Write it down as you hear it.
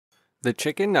The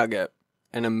chicken nugget,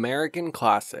 an American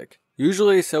classic,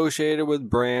 usually associated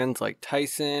with brands like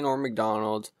Tyson or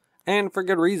McDonald's, and for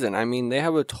good reason. I mean, they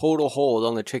have a total hold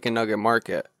on the chicken nugget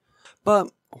market.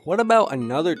 But what about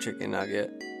another chicken nugget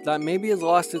that maybe has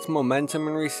lost its momentum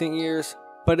in recent years,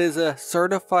 but is a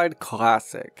certified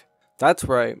classic? That's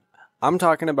right, I'm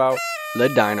talking about the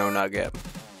Dino Nugget.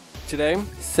 Today,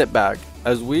 sit back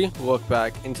as we look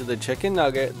back into the chicken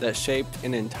nugget that shaped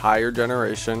an entire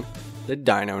generation, the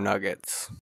Dino Nuggets.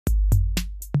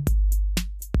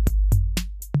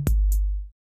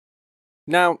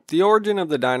 Now, the origin of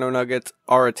the Dino Nuggets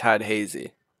are a tad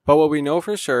hazy, but what we know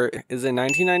for sure is in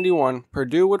 1991,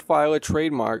 Perdue would file a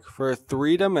trademark for a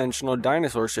three-dimensional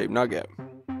dinosaur-shaped nugget.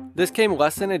 This came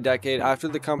less than a decade after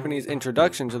the company's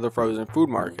introduction to the frozen food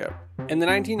market. In the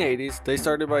 1980s, they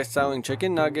started by selling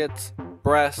chicken nuggets,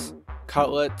 breasts,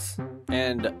 cutlets,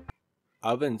 and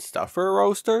oven stuffer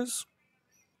roasters?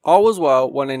 All was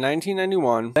well when in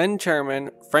 1991, then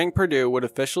chairman Frank Perdue would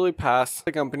officially pass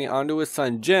the company on to his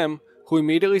son Jim, who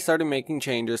immediately started making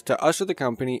changes to usher the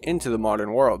company into the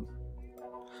modern world.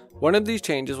 One of these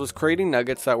changes was creating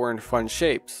nuggets that were in fun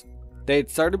shapes. They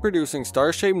had started producing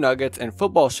star-shaped nuggets and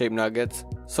football-shaped nuggets,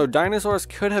 so dinosaurs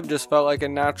could have just felt like a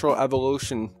natural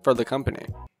evolution for the company.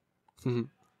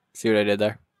 See what I did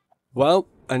there? Well,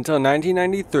 until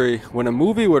 1993, when a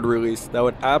movie would release that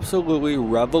would absolutely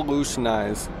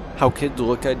revolutionize how kids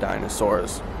looked at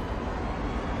dinosaurs.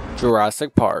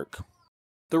 Jurassic Park.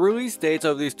 The release dates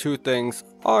of these two things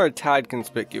are a tad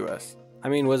conspicuous. I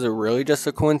mean, was it really just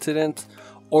a coincidence?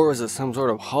 Or was it some sort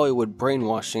of Hollywood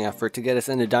brainwashing effort to get us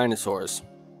into dinosaurs?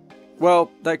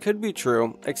 Well, that could be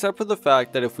true, except for the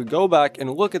fact that if we go back and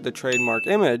look at the trademark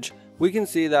image, we can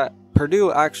see that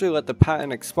Perdue actually let the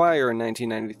patent expire in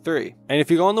 1993. And if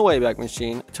you go on the Wayback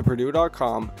Machine to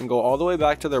perdue.com and go all the way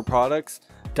back to their products,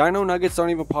 Dino Nuggets don't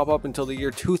even pop up until the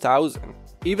year 2000.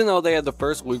 Even though they had the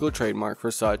first legal trademark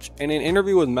for such, in an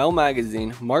interview with Mel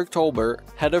Magazine, Mark Tolbert,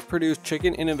 head of Perdue's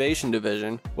Chicken Innovation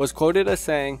Division, was quoted as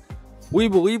saying, "We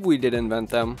believe we did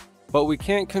invent them, but we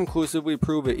can't conclusively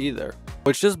prove it either."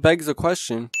 Which just begs the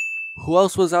question, who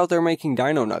else was out there making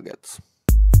Dino Nuggets?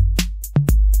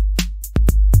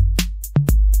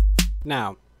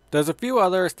 Now, there's a few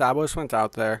other establishments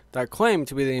out there that claim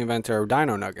to be the inventor of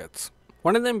Dino Nuggets.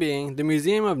 One of them being the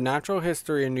Museum of Natural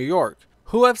History in New York,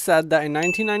 who have said that in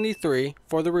 1993,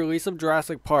 for the release of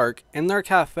Jurassic Park, in their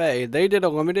cafe, they did a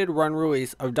limited run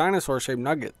release of dinosaur-shaped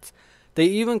nuggets. They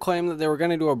even claimed that they were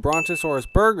going to do a Brontosaurus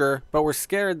burger, but were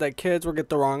scared that kids would get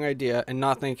the wrong idea and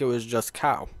not think it was just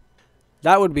cow.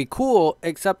 That would be cool,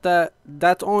 except that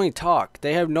that's only talk.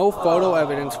 They have no photo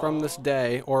evidence from this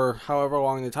day, or however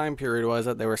long the time period was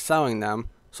that they were selling them,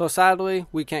 so sadly,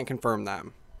 we can't confirm that.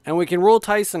 And we can rule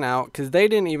Tyson out, because they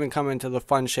didn't even come into the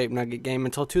fun-shaped nugget game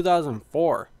until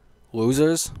 2004.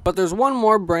 Losers. But there's one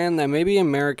more brand that maybe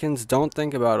Americans don't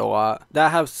think about a lot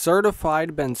that have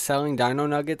certified been selling Dino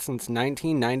Nuggets since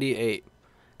 1998.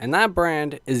 And that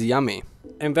brand is Yummy.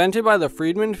 Invented by the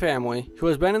Friedman family, who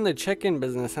has been in the chicken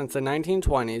business since the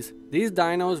 1920s, these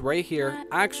dinos right here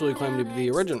actually claim to be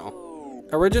the original.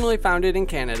 Originally founded in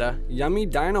Canada, Yummy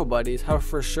Dino Buddies have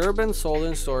for sure been sold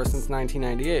in stores since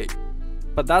 1998.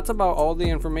 But that's about all the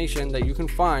information that you can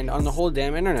find on the whole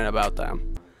damn internet about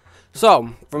them. So,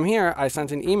 from here, I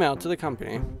sent an email to the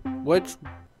company, which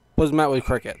was met with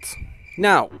crickets.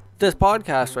 Now, this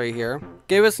podcast right here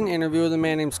gave us an interview with a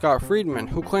man named Scott Friedman,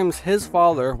 who claims his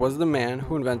father was the man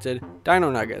who invented Dino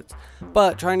Nuggets.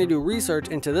 But trying to do research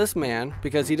into this man,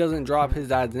 because he doesn't drop his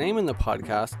dad's name in the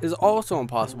podcast, is also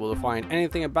impossible to find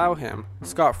anything about him,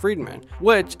 Scott Friedman,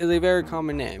 which is a very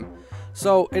common name.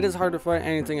 So, it is hard to find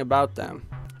anything about them.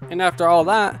 And after all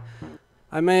that,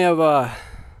 I may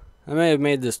have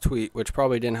made this tweet, which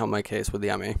probably didn't help my case with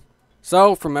Yummy.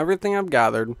 So, from everything I've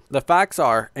gathered, the facts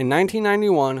are, in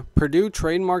 1991, Perdue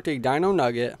trademarked a Dino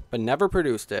Nugget, but never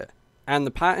produced it, and the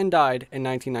patent died in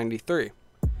 1993.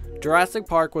 Jurassic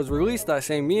Park was released that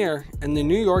same year, and the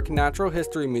New York Natural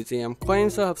History Museum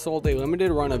claims to have sold a limited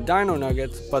run of Dino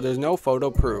Nuggets, but there's no photo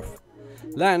proof.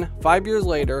 Then, 5 years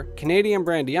later, Canadian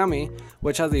brand Yummy,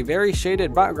 which has a very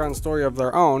shaded background story of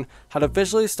their own, had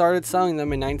officially started selling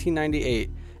them in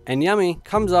 1998, and Yummy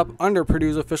comes up under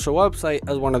Perdue's official website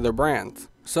as one of their brands.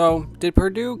 So, did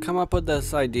Perdue come up with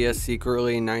this idea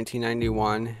secretly in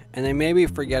 1991, and they maybe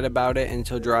forget about it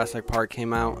until Jurassic Park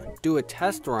came out, do a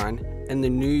test run in the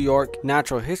New York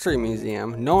Natural History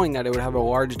Museum, knowing that it would have a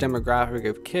large demographic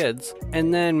of kids,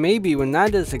 and then maybe when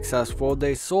that is successful,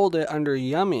 they sold it under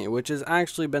Yummy, which has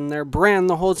actually been their brand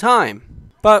the whole time.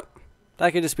 But,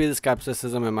 that could just be the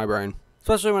skepticism in my brain.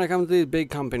 Especially when it comes to these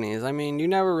big companies. I mean, you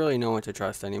never really know what to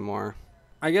trust anymore.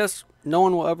 I guess no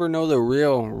one will ever know the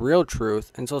real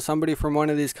truth until somebody from one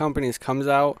of these companies comes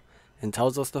out and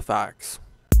tells us the facts.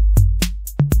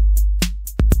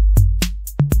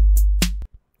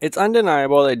 It's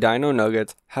undeniable that Dino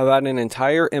Nuggets have had an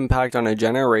entire impact on a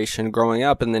generation growing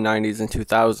up in the 90s and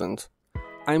 2000s.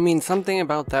 I mean, something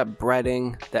about that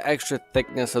breading, the extra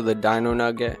thickness of the Dino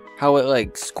Nugget, how it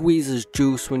like squeezes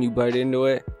juice when you bite into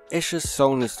it, it's just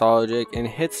so nostalgic and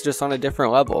hits just on a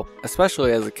different level,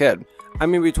 especially as a kid. I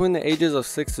mean, between the ages of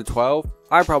 6 to 12,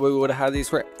 I probably would have had these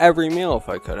for every meal if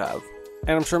I could have.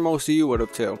 And I'm sure most of you would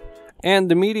have too. And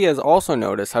the media has also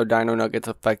noticed how Dino Nuggets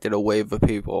affected a wave of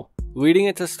people, leading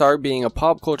it to start being a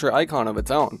pop culture icon of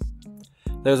its own.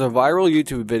 There's a viral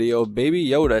YouTube video of Baby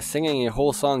Yoda singing a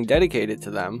whole song dedicated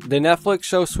to them. The Netflix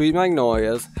show Sweet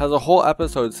Magnolias has a whole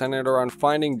episode centered around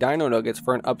finding Dino Nuggets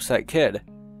for an upset kid.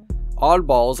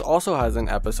 Oddballs also has an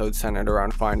episode centered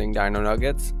around finding Dino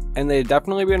Nuggets, and they've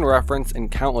definitely been referenced in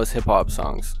countless hip-hop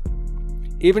songs.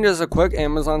 Even just a quick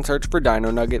Amazon search for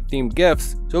Dino Nugget themed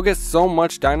gifts, you'll get so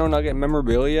much Dino Nugget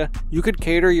memorabilia, you could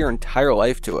cater your entire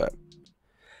life to it.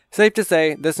 Safe to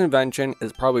say, this invention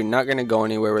is probably not going to go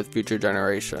anywhere with future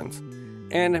generations.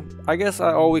 And I guess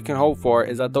all we can hope for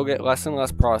is that they'll get less and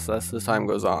less processed as time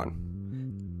goes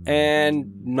on. And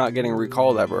not getting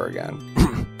recalled ever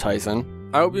again. Tyson.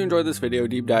 I hope you enjoyed this video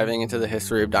deep diving into the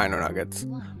history of Dino Nuggets.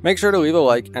 Make sure to leave a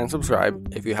like and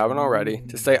subscribe if you haven't already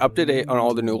to stay up to date on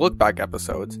all the new Lookback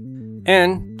episodes.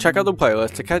 And check out the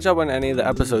playlist to catch up on any of the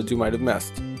episodes you might have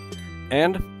missed.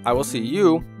 And I will see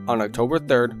you on October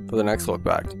 3rd for the next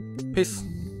Lookback. Peace.